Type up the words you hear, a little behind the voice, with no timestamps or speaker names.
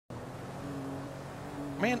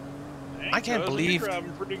Man, Dang, I can't cousin, believe... you're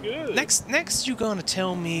driving pretty good. Next you gonna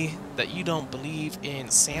tell me that you don't believe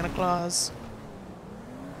in Santa Claus?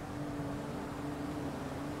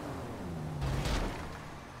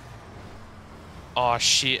 Aw,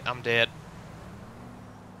 shit, I'm dead.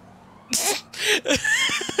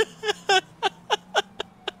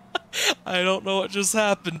 I don't know what just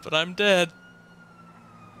happened, but I'm dead.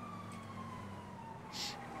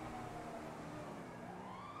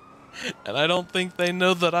 And I don't think they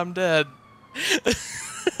know that I'm dead.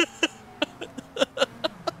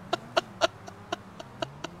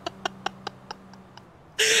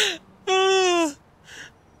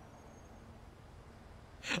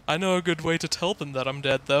 I know a good way to tell them that I'm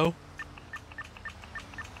dead, though.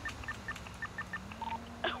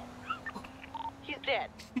 He's dead.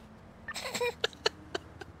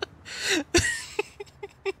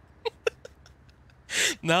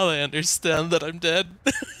 Now they understand that I'm dead.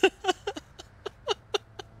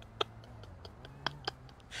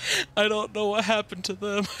 I don't know what happened to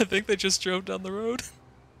them. I think they just drove down the road.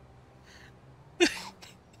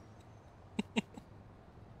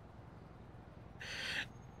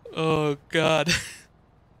 Oh, God.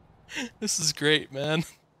 This is great, man.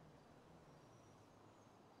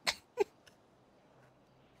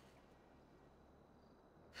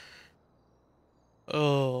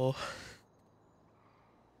 Oh.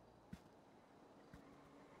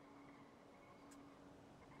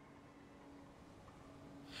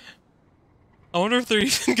 I wonder if they're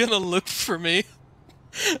even gonna look for me.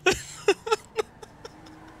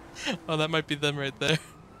 Oh, that might be them right there. So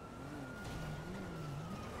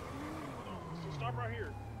stop right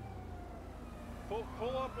here.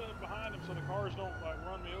 Pull up behind them so the cars don't like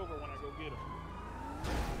run me over when I go get them.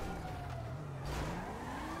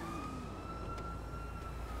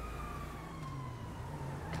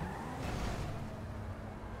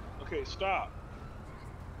 Okay, stop.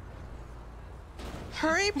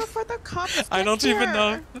 Hurry before the cops get I don't even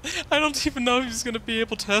know. here. I don't even know if he's gonna be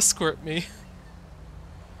able to escort me.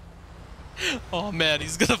 Oh man,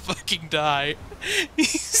 he's gonna fucking die.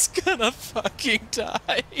 He's gonna fucking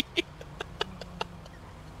die.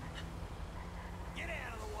 Get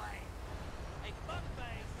out of the way! Hey,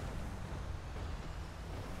 fuckface!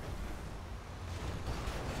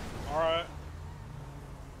 Alright.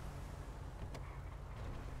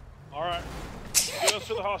 Alright. Get us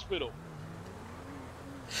to the hospital.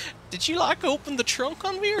 Did you like open the trunk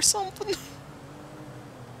on me or something?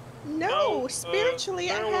 No, No,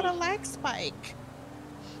 spiritually, I there had a was- lag spike.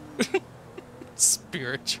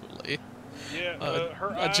 Spiritually. Yeah,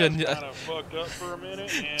 her eyes Jen, kind of fucked up for a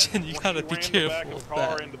minute, and Jen, you gotta be ran the back careful of with the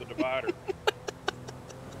car that. into the divider.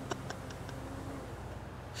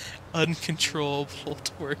 Uncontrollable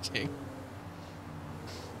twerking.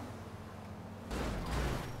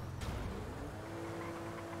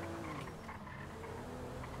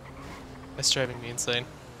 That's driving me insane.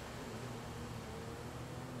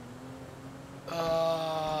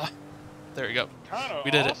 There we go. Kind of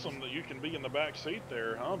We did it. awesome that you can be in the back seat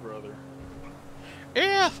there, huh, brother?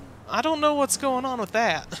 Yeah, I don't know what's going on with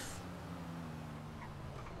that.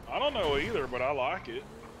 I don't know either, but I like it.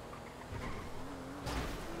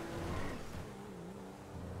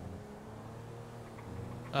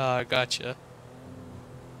 Gotcha.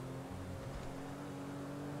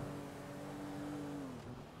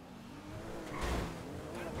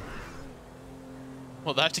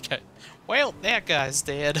 Well, that guy. Well, that guy's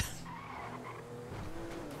dead.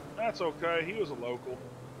 That's okay. He was a local.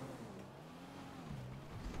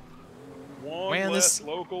 One Man, less this-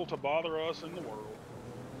 local to bother us in the world.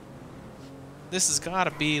 This has got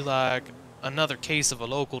to be like another case of a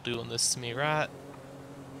local doing this to me, right?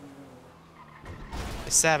 They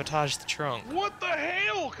sabotaged the trunk. What the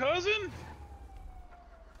hell, cousin?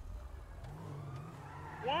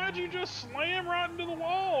 Why'd you just slam right into the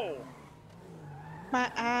wall? My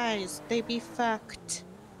eyes, they be fucked.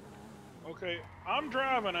 Okay, I'm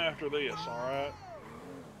driving after this, alright?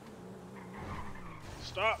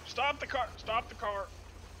 Stop the car, stop the car.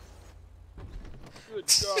 Good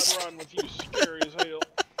God, riding with you scary as hell.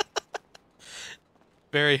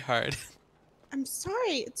 Very hard. I'm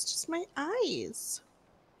sorry, it's just my eyes.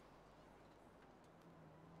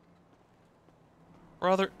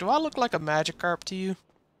 Brother, do I look like a Magikarp to you?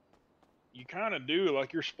 You kind of do,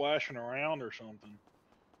 like you're splashing around or something.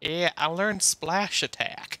 Yeah, I learned Splash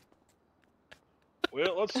Attack.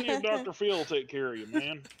 Well, let's see if Dr. Phil will take care of you,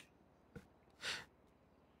 man.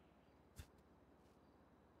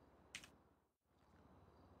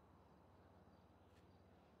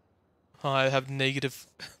 Oh, I have negative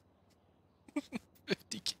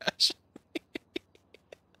 50 cash.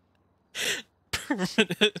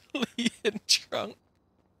 Permanently in trunk.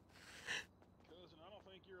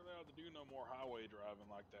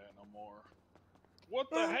 more. What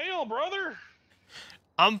the hell, brother?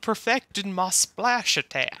 I'm perfecting my splash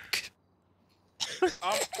attack.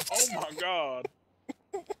 Oh my god.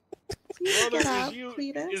 Please Brother, get out,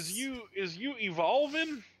 Cletus. is you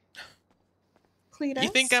evolving? Cletus, You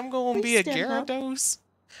think I'm gonna be please a stand up. Gyarados?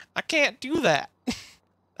 I can't do that.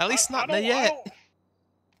 At least not yet.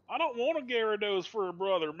 I don't want a Gyarados for a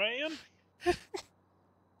brother, man.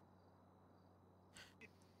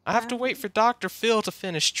 I have to wait for Dr. Phil to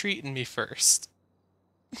finish treating me first.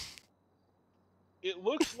 It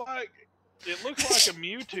looks like a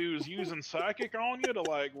Mewtwo's using Psychic on you to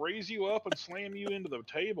like raise you up and slam you into the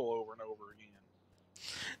table over and over again.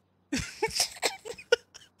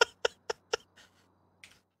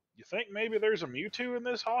 You think maybe there's a Mewtwo in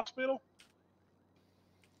this hospital?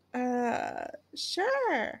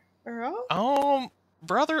 Sure, Earl.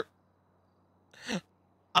 Brother,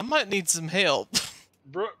 I might need some help.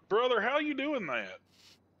 Brother, how you doing that?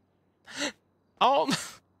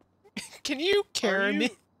 Can you carry me?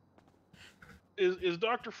 Is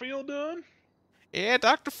Dr. Phil done? Yeah,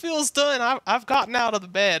 Dr. Phil's done. I've gotten out of the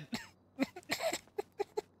bed.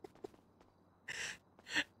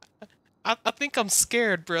 I think I'm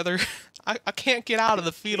scared, brother. I can't get out of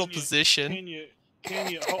the fetal position.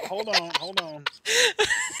 Can you hold on?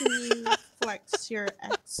 Can you flex your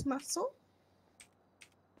X muscle?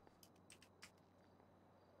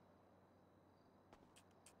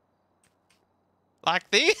 Like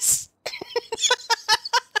this?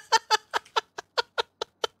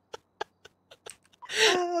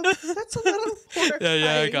 That's a little horrifying.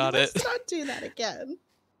 Yeah, I got it. Let's not do that again.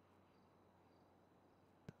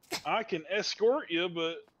 I can escort you,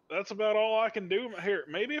 but that's about all I can do. Here,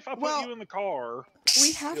 maybe if I put you in the car.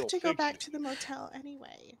 We have to go fix back it. to the motel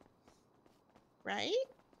anyway. Right?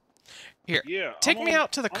 Here, Yeah, take me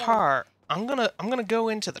out to the car. I'm gonna go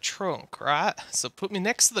into the trunk, right? So put me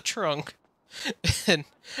next to the trunk, and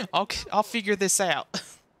I'll figure this out.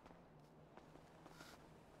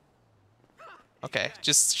 Okay,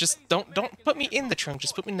 just don't put me in the trunk.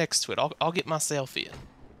 Just put me next to it. I'll get myself in.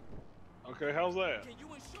 Okay, how's that? Can you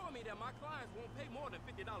ensure me that my clients won't pay more than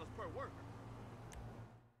 $50 per worker?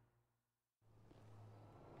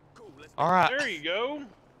 Cool, let's All right. There you go.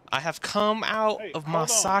 I have come out of my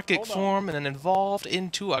psychic form and evolved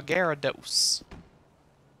into a Gyarados.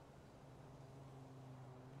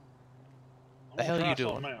 The hell are you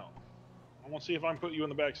doing? I want to see if I can put you in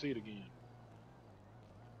the back seat again.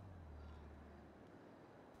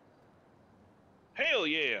 Hell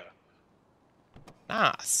yeah!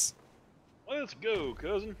 Nice. Let's go,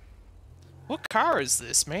 cousin. What car is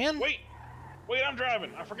this, man? Wait, I'm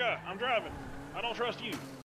driving. I forgot. I'm driving. I don't trust you.